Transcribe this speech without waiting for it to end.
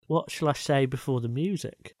What shall I say before the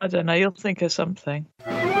music? I don't know, you'll think of something.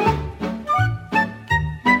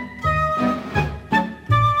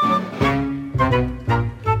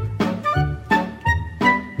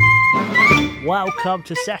 Welcome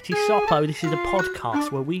to Seti Sopo. This is a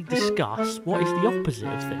podcast where we discuss what is the opposite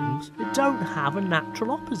of things that don't have a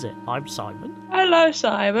natural opposite. I'm Simon. Hello,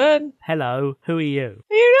 Simon. Hello, who are you?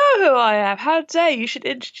 You know who I am. How dare you should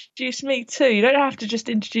introduce me too. You don't have to just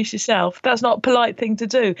introduce yourself. That's not a polite thing to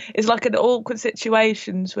do. It's like in awkward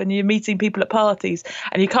situations when you're meeting people at parties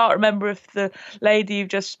and you can't remember if the lady you've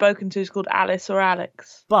just spoken to is called Alice or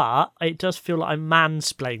Alex. But it does feel like I'm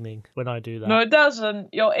mansplaining when I do that. No, it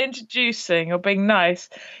doesn't. You're being nice.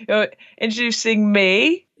 You're introducing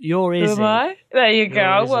me. You're Izzy. Who am I? There you You're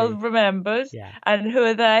go. Izzy. Well remembered. Yeah. And who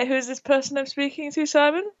are they? Who's this person I'm speaking to,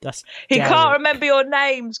 Simon? That's He Derek. can't remember your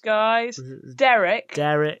names, guys. Derek.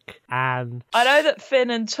 Derek and I know that Finn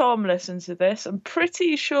and Tom listen to this. I'm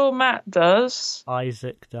pretty sure Matt does.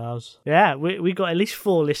 Isaac does. Yeah, we got at least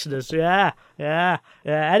 4 listeners. Yeah.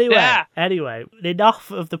 Anyway, enough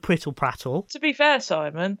of the prittle prattle. To be fair,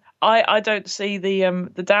 Simon, I don't see the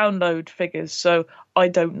download figures, so I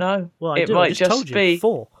don't know. Well, I it do. might I just told you, be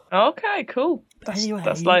 4. Okay, cool. Anyway,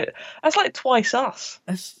 That's like twice us.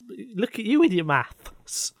 Look at you with your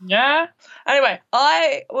maths. Yeah. Anyway,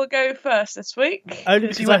 I will go first this week. Only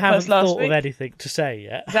because you I went haven't first last thought week. of anything to say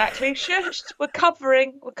yet. Exactly. Shush. We're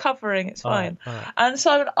covering. It's fine. All right. And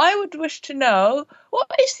Simon, I would wish to know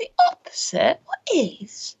what is the opposite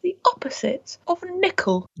of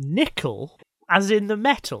nickel? Nickel, as in the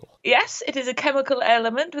metal. Yes, it is a chemical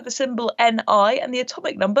element with the symbol Ni and the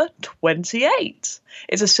atomic number 28.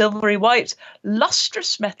 It's a silvery white,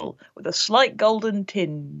 lustrous metal with a slight golden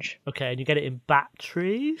tinge. Okay, and you get it in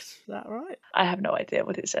batteries, is that right? I have no idea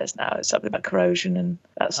what it says now. It's something about corrosion and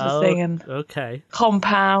that sort of thing, and okay.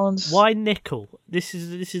 compounds. Why nickel? This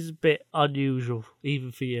is a bit unusual,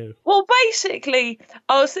 even for you. Well, basically,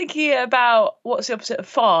 I was thinking about what's the opposite of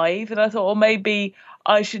 5, and I thought, well, maybe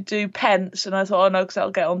I should do pence, and I thought, oh no, because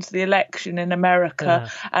I'll get onto the election in America.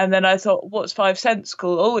 Yeah. And then I thought, what's 5 cents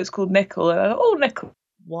called? Oh, it's called nickel. And I thought, oh, nickel.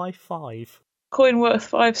 Why 5? Coin worth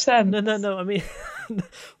 5 cents. No. I mean,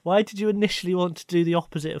 why did you initially want to do the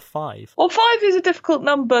opposite of 5? Well, 5 is a difficult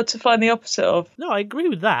number to find the opposite of. No, I agree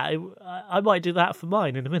with that. I might do that for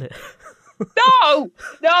mine in a minute. No,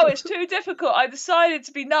 it's too difficult. I decided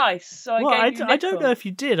to be nice, so I gave you nickel. I don't know if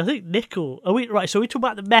you did. I think nickel. Are we right? So we talk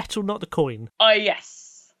about the metal, not the coin. Oh,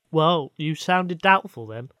 yes. Well, you sounded doubtful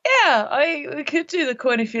then. Yeah, we could do the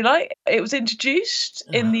coin if you like. It was introduced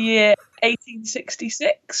in the year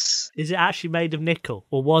 1866. Is it actually made of nickel,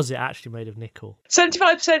 or was it actually made of nickel?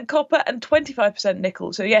 75% copper and 25%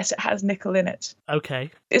 nickel. So yes, it has nickel in it.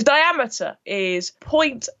 Okay. Its diameter is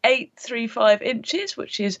 0.835 inches,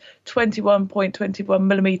 which is 21.21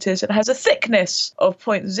 millimeters, and has a thickness of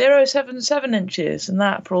 0.077 inches, and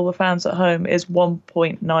that, for all the fans at home, is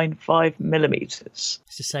 1.95 millimeters.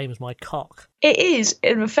 It's the same as my cock. It is,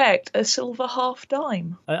 in effect, a silver half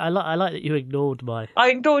dime. I like that you ignored my... I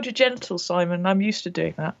ignored your genitals, Simon. I'm used to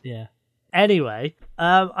doing that. Yeah. Anyway,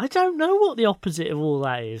 I don't know what the opposite of all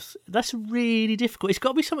that is. That's really difficult. It's got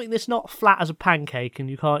to be something that's not flat as a pancake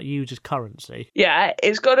and you can't use as currency. Yeah,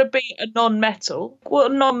 it's got to be a non-metal.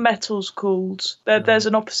 What are non-metals called? There's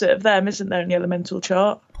an opposite of them, isn't there, in the elemental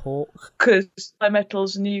chart? Pork. Because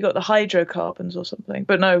metals, and you got the hydrocarbons or something.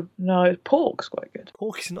 But no, pork's quite good.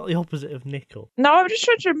 Pork is not the opposite of nickel. No, I'm just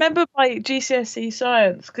trying to remember my GCSE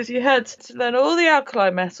science, because you had to learn all the alkali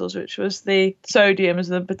metals, which was the sodiums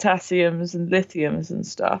and the potassiums and lithiums and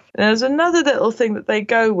stuff. And there's another little thing that they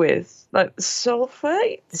go with, like the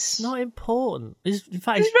sulfates. It's not important. In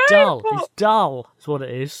fact, It's it's very dull. important. It's dull, is what it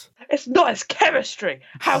is. It's not, it's chemistry.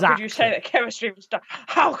 How could you say Exactly. that chemistry was dull?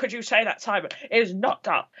 How could you say that, Simon? It is not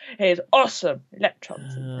dull. It is awesome.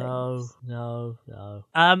 Electrons and things. No.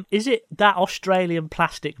 Is it that Australian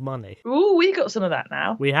plastic money? Ooh, we got some of that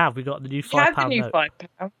now. We got the new You £5 have the new note.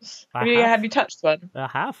 £5. I Have have. you touched one? I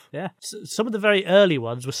have, yeah. Some of the very early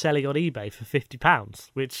ones were selling on eBay for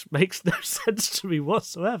 £50, which makes no sense to me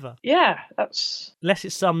whatsoever. Yeah, that's... Unless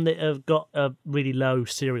it's some that have got really low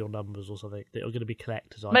serial numbers or something that are going to be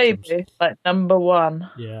collector's items. Maybe, like number 1.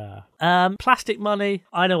 Yeah. Plastic money,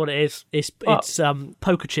 I know what it is. It's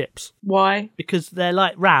poker chips. Why? Because they're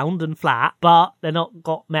like round and flat, but they're not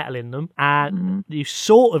got metal in them. And you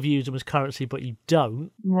sort of use them as currency, but you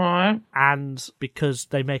don't. Right. And because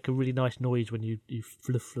they make a really nice noise when you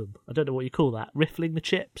fluff them. I don't know what you call that. Riffling the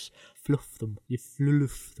chips. Fluff them. You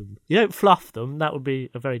fluff them. You don't fluff them. That would be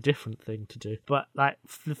a very different thing to do. But like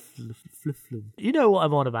fluff them. You know what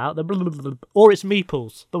I'm on about. Or it's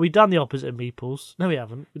meeples. But we've done the opposite of meeples. No, we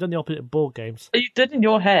haven't. We've done the opposite opposite of board games. You did in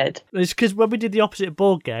your head. It's because when we did the opposite of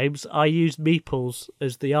board games, I used meeples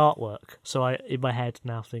as the artwork. So I, in my head,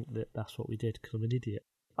 now think that that's what we did because I'm an idiot.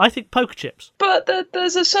 I think poker chips. But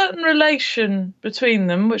there's a certain relation between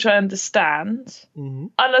them, which I understand. Mm-hmm.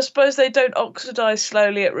 And I suppose they don't oxidise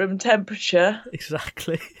slowly at room temperature.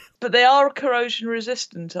 Exactly. But they are corrosion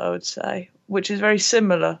resistant, I would say, which is very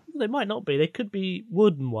similar. They might not be. They could be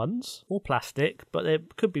wooden ones or plastic, but they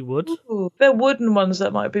could be wood. Ooh, they're wooden ones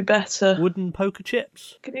that might be better. Wooden poker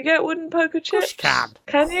chips. Can you get wooden poker Of course chips? you can.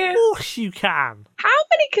 Can you? Of course you can. How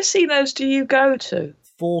many casinos do you go to?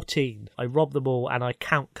 14. I rob them all and I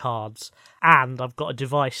count cards. And I've got a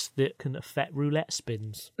device that can affect roulette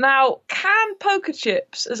spins. Now, can poker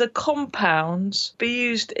chips as a compound be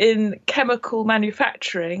used in chemical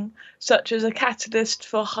manufacturing, such as a catalyst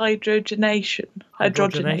for hydrogenation?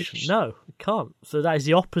 No, it can't. So that is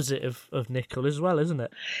the opposite of nickel as well, isn't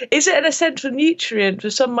it? Is it an essential nutrient for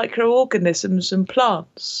some microorganisms and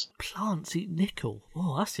plants? Plants eat nickel.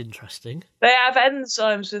 Oh, that's interesting. They have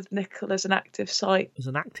enzymes with nickel as an active site. As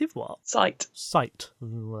an active what? Site. Site. I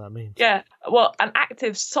don't know what that means. Yeah, well, an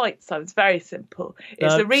active site sounds very simple.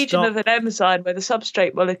 It's the region of an enzyme where the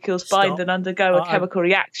substrate molecules bind and undergo a chemical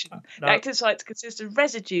reaction. The active sites consist of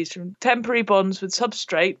residues from temporary bonds with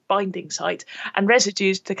substrate, binding site, and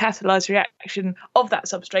residues to catalyse reaction of that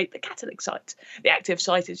substrate, the catalytic site. The active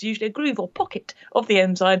site is usually a groove or pocket of the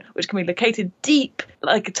enzyme, which can be located deep,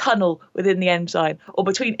 like a tunnel within the enzyme, or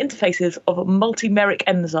between interfaces of multimeric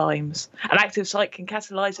enzymes. An active site can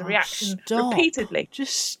catalyse a reaction repeatedly.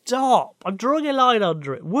 Just stop. I'm drawing a line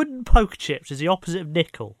under it. Wooden poker chips is the opposite of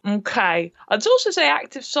nickel. Okay. I'd also say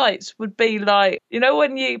active sites would be like, you know,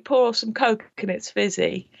 when you pour some Coke and it's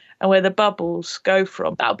fizzy and where the bubbles go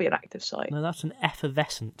from, that would be an active site. No, that's an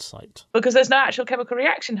effervescent site. Because there's no actual chemical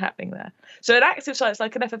reaction happening there. So an active site is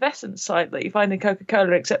like an effervescent site that you find in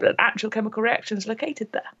Coca-Cola, except that an actual chemical reaction is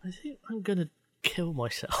located there. I think I'm going to kill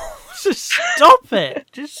myself. Just stop it.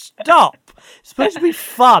 Just stop. It's supposed to be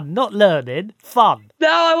fun, not learning. Fun. No,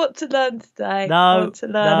 I want to learn today. No,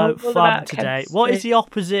 fun today. Chemistry. What is the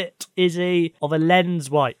opposite, Izzy, of a lens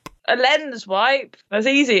wipe? A lens wipe? That's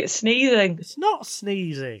easy. It's sneezing. It's not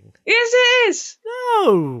sneezing. Yes, it is.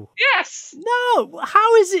 No. Yes. No.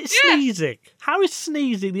 How is it sneezing? How is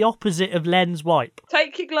sneezing the opposite of lens wipe?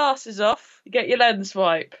 Take your glasses off. You get your lens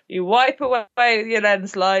wipe. You wipe away your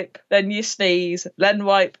lens wipe. Then you sneeze. Lens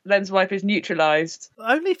wipe is neutralised.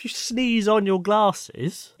 Only if you sneeze on your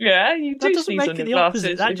glasses. Yeah, you do That doesn't sneeze make on it your the glasses.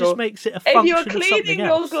 opposite. That just makes it a function If you're of something cleaning your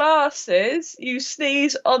else. glasses, you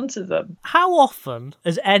sneeze onto them. How often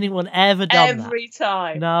has anyone ever done that? Every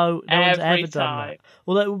time. No one's Every ever done time. that.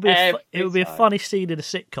 Although it would be a time. funny scene in a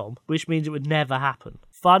sitcom, which means it would never happen.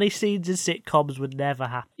 Funny scenes in sitcoms would never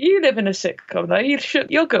happen. You live in a sitcom, though. You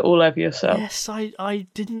shook yogurt all over yourself. Yes, I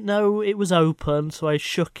didn't know it was open, so I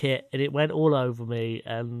shook it and it went all over me.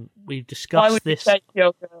 And we discussed Why would this. you take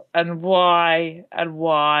yogurt, and why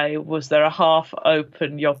was there a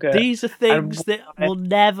half-open yogurt? These are things that will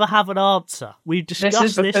never have an answer. We've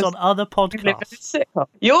discussed this on other You live in a podcasts. sitcom.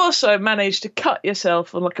 You also managed to cut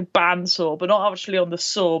yourself on like a bandsaw, but not actually on the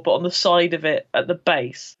saw, but on the side of it at the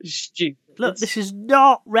base. Stupid. Look, this is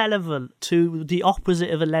not relevant to the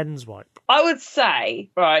opposite of a lens wipe. I would say,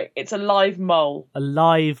 right, it's a live mole. A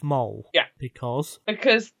live mole. Yeah. Because?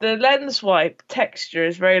 Because the lens wipe texture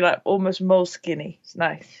is very like almost mole skinny. It's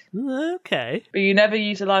nice. Okay. But you never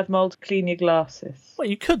use a live mole to clean your glasses. Well,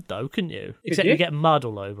 you could though, couldn't you? Except you? you get mud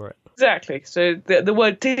all over it. Exactly. So the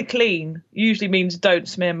word to clean usually means don't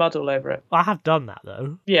smear mud all over it. I have done that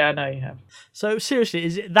though. Yeah, I know you have. So seriously,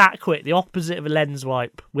 is it that quick? The opposite of a lens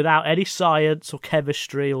wipe, without any science or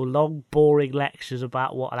chemistry or long boring lectures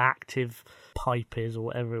about what an active pipe is or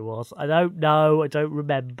whatever it was. I don't know. I don't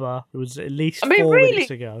remember. It was at least 4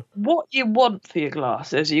 minutes ago. What you want for your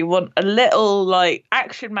glasses, you want a little like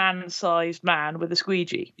Action Man sized man with a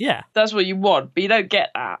squeegee. Yeah. That's what you want, but you don't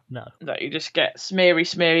get that. No. No, you just get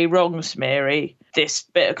smeary, wrong smeary. This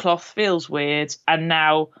bit of cloth feels weird, and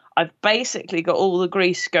now I've basically got all the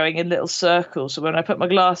grease going in little circles, so when I put my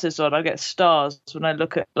glasses on, I get stars when I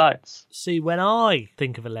look at lights. See, when I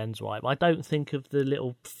think of a lens wipe, I don't think of the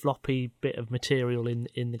little floppy bit of material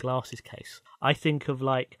in the glasses case. I think of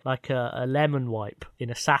like a lemon wipe in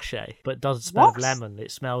a sachet, but it doesn't smell of lemon.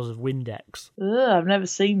 It smells of Windex. Ugh, I've never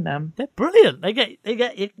seen them. They're brilliant. They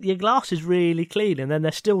get your glasses really clean, and then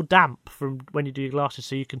they're still damp from when you do your glasses,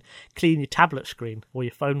 so you can clean your tablet screen or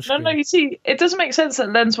your phone screen. No, you see, it doesn't make sense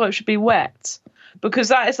that lens wipe should be wet, because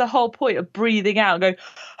that is the whole point of breathing out and going.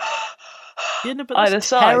 Yeah, no, but that's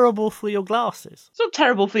terrible for your glasses. It's not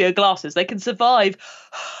terrible for your glasses. They can survive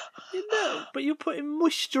But you're putting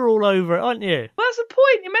moisture all over it, aren't you? Well, that's the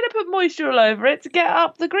point. You're meant to put moisture all over it to get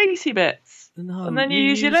up the greasy bits. No, and then you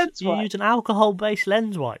use your lens You wipe. use an alcohol-based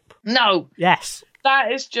lens wipe. No. Yes.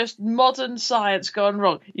 That is just modern science gone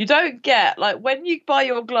wrong. You don't get, like, when you buy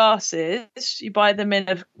your glasses, you buy them in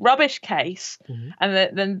a rubbish case, and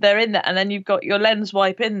then they're in there, and then you've got your lens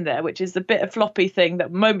wipe in there, which is the bit of floppy thing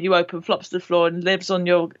that the moment you open flops to the floor and lives on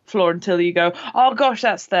your floor until you go, oh gosh,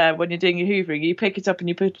 that's there when you're doing your hoovering. You pick it up and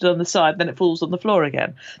you put it on the side, then it falls on the floor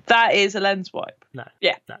again. That is a lens wipe. No.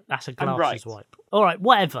 Yeah. That's a glasses wipe. All right,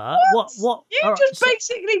 whatever. What? You just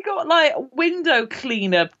basically got, like, a window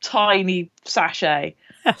cleaner tiny sachet.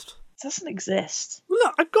 Yes. It doesn't exist.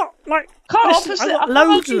 Look, I've got, like... I've got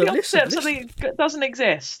loads of them. Listen. Something that doesn't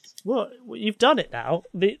exist. Well, you've done it now.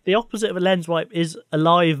 The opposite of a lens wipe is a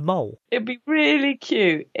live mole. It'd be really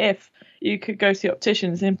cute if you could go to the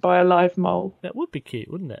opticians and buy a live mole. That would be cute,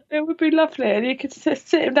 wouldn't it? It would be lovely, and you could sit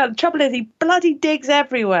him down. The trouble is, he bloody digs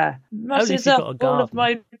everywhere. Messes you've up got a all garden. of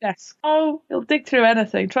my desk. Oh, he'll dig through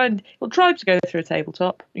anything. He'll try to go through a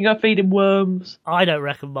tabletop. You got to feed him worms. I don't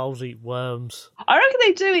reckon moles eat worms. I reckon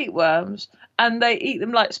they do eat worms, and they eat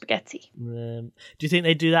them like spaghetti. Do you think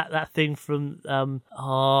they do that thing from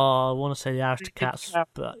I want to say the Aristocats,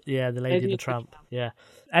 but yeah, the Lady and the Tramp. Yeah.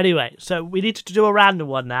 Anyway, so we need to do a random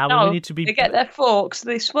one now. No, we need to be. They get their forks,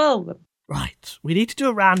 they swirl them. Right. We need to do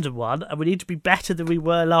a random one, and we need to be better than we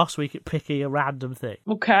were last week at picking a random thing.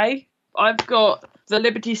 Okay. I've got the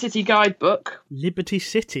Liberty City Guidebook. Liberty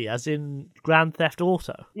City, as in Grand Theft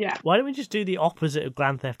Auto. Yeah. Why don't we just do the opposite of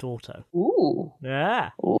Grand Theft Auto? Ooh.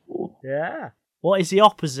 Yeah. Ooh. Yeah. What is the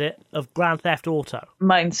opposite of Grand Theft Auto?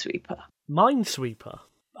 Minesweeper. Minesweeper.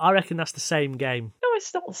 I reckon that's the same game. No,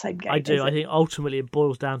 it's not the same game. I do. Is I it? think ultimately it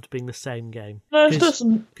boils down to being the same game. No, it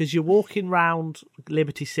doesn't. Because you're walking around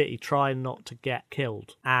Liberty City trying not to get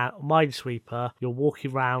killed. Minesweeper, you're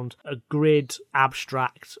walking around a grid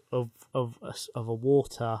abstract of a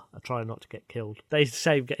water trying not to get killed. It's the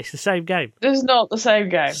same game. It's the same game. It's not the same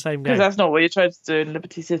game. Same game. Because that's not what you're trying to do in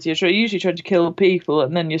Liberty City. You're usually trying to kill people,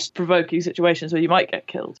 and then you're provoking situations where you might get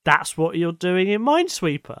killed. That's what you're doing in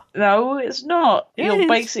Minesweeper. No, it's not. It You're is.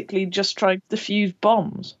 basically just trying to defuse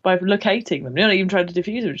bombs by locating them. You're not even trying to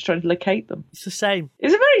defuse them, you're just trying to locate them. It's the same.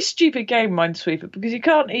 It's a very stupid game, Minesweeper, because you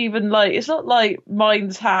can't even, like, it's not like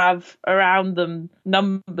mines have around them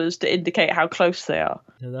numbers to indicate how close they are.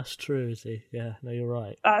 No, that's true, is he? Yeah, no, you're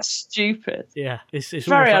right. That's stupid. Yeah, it's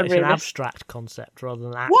Very almost like it's an unrealistic. abstract concept rather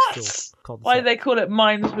than an actual What? concept. Why do they call it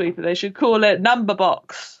Minesweeper? They should call it Number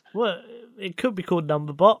Box. Well, it could be called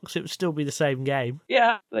Number Box. It would still be the same game.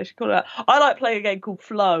 Yeah, they should call it that. I like playing a game called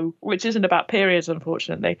Flow, which isn't about periods,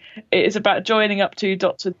 unfortunately. It is about joining up two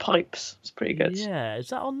dots with pipes. It's pretty good. Yeah, is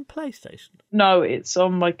that on PlayStation? No, it's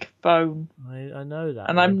on my phone, I know that.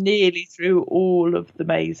 and I'm nearly through all of the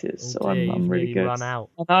mazes, so dear, I'm you've really nearly good. run out.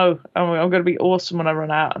 I know. I'm going to be awesome when I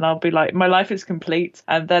run out, and I'll be like, my life is complete,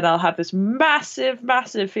 and then I'll have this massive,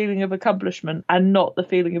 massive feeling of accomplishment, and not the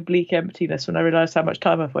feeling of bleak emptiness when I realise how much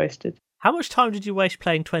time I've wasted. How much time did you waste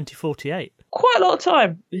playing 2048? Quite a lot of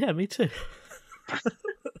time. Yeah, me too.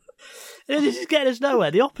 This is getting us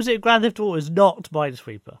nowhere. The opposite of Grand Theft Auto is not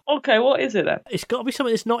Minesweeper. Okay, what is it then? It's got to be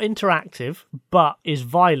something that's not interactive, but is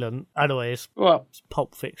violent. It's Well,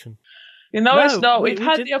 Pulp Fiction. it's not.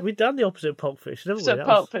 We've done the opposite of Pulp Fiction, haven't we? That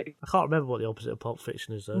Pulp was- Fiction. I can't remember what the opposite of Pulp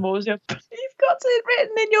Fiction is, though. What was your? You've got it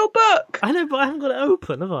written in your book. I know, but I haven't got it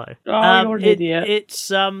open, have I? Oh, you're an idiot.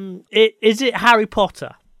 Is it Harry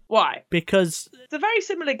Potter? Why? Because They're very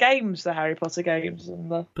similar games, the Harry Potter games, and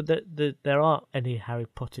but there aren't any Harry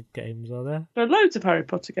Potter games, are there? there are loads of Harry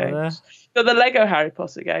Potter Are there? games. You've got the Lego Harry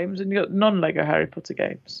Potter games, and you've got non-Lego Harry Potter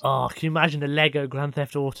games. Oh, can you imagine a Lego Grand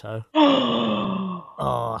Theft Auto?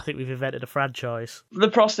 Oh, I think we've invented a franchise. The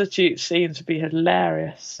prostitute scenes would be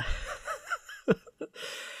hilarious.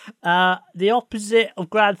 The opposite of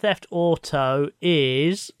Grand Theft Auto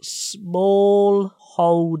is small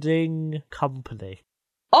holding company.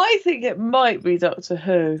 I think it might be Doctor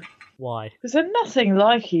Who. Why? Because they're nothing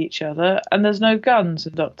like each other, and there's no guns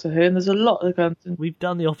in Doctor Who, and there's a lot of guns in... We've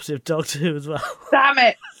done the opposite of Doctor Who as well. Damn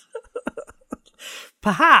it!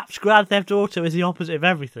 Perhaps Grand Theft Auto is the opposite of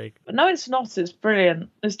everything. But no, it's not. It's brilliant.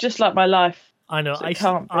 It's just like my life. I know. So it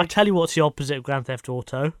can't be. I'll tell you what's the opposite of Grand Theft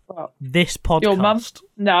Auto. Well, This podcast. your mum?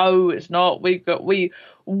 No, it's not. We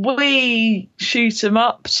shoot 'em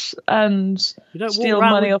ups and We don't steal walk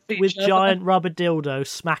around money off each with other. giant rubber dildos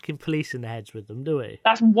smacking police in the heads with them, do we?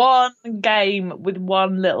 That's one game with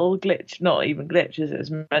one little glitch. Not even glitches. It's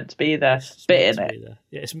meant to be there. It's Bit meant in to it. be there.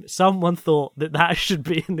 Yes, someone thought that should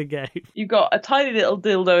be in the game. You've got a tiny little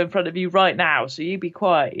dildo in front of you right now, so you be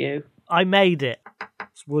quiet, you. I made it.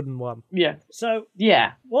 That's wooden one. Yeah. So,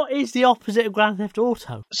 Yeah. what is the opposite of Grand Theft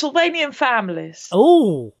Auto? Sylvanian families.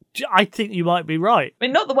 Oh, I think you might be right. I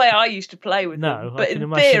mean, not the way I used to play with No, them, but I can in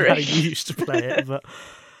imagine theory. how you used to play it, but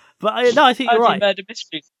no, I think I'd you're do right. murder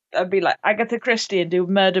mysteries. I'd be like Agatha Christie and do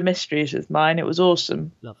murder mysteries with mine. It was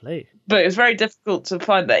awesome. Lovely. But it was very difficult to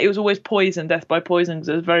find that. It was always poison, death by poison, because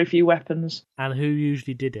there was very few weapons. And who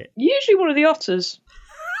usually did it? Usually one of the otters.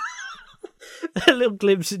 A little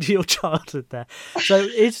glimpse into your childhood there. So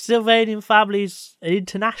is Sylvanian families an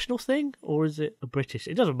international thing or is it a British?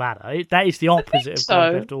 It doesn't matter. That is the opposite of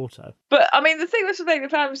Grand Theft Auto. But I mean, the thing with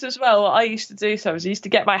Sylvanian families as well, what I used to do so was I used to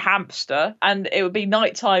get my hamster, and it would be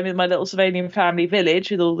night time in my little Sylvanian family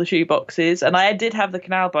village with all the shoeboxes. And I did have the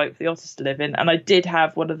canal boat for the otters to live in, and I did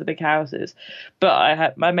have one of the big houses.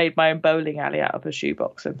 But I made my own bowling alley out of a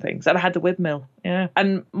shoebox and things, and I had the windmill. Yeah,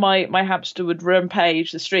 and my hamster would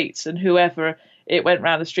rampage the streets, and whoever it went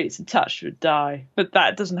round the streets and touched would die. But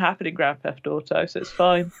that doesn't happen in Grand Theft Auto, so it's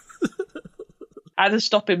fine. I had to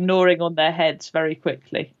stop him gnawing on their heads very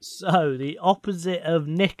quickly. So the opposite of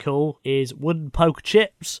nickel is wooden poker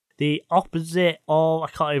chips. The opposite of... I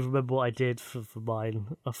can't even remember what I did for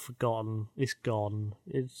mine. I've forgotten. It's gone.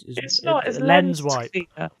 It's not. It's lens wipe.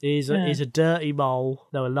 cleaner. Is a dirty mole.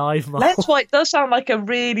 No, a live mole. Lens wipe does sound like a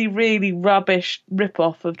really, really rubbish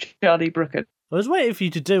rip-off of Charlie Brooker. I was waiting for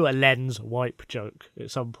you to do a lens wipe joke at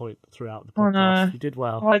some point throughout the podcast. Oh, no. You did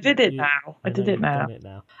well. Well, I did it now. I did it you've now. done it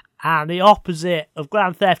now. And the opposite of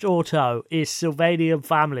Grand Theft Auto is Sylvanian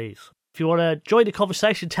families. If you want to join the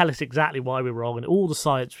conversation, tell us exactly why we're wrong and all the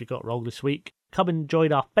science we got wrong this week, come and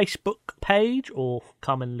join our Facebook page or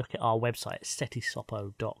come and look at our website at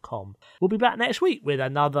setisopo.com. We'll be back next week with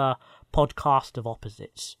another podcast of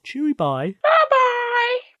opposites. Cheery bye.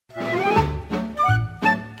 Bye-bye.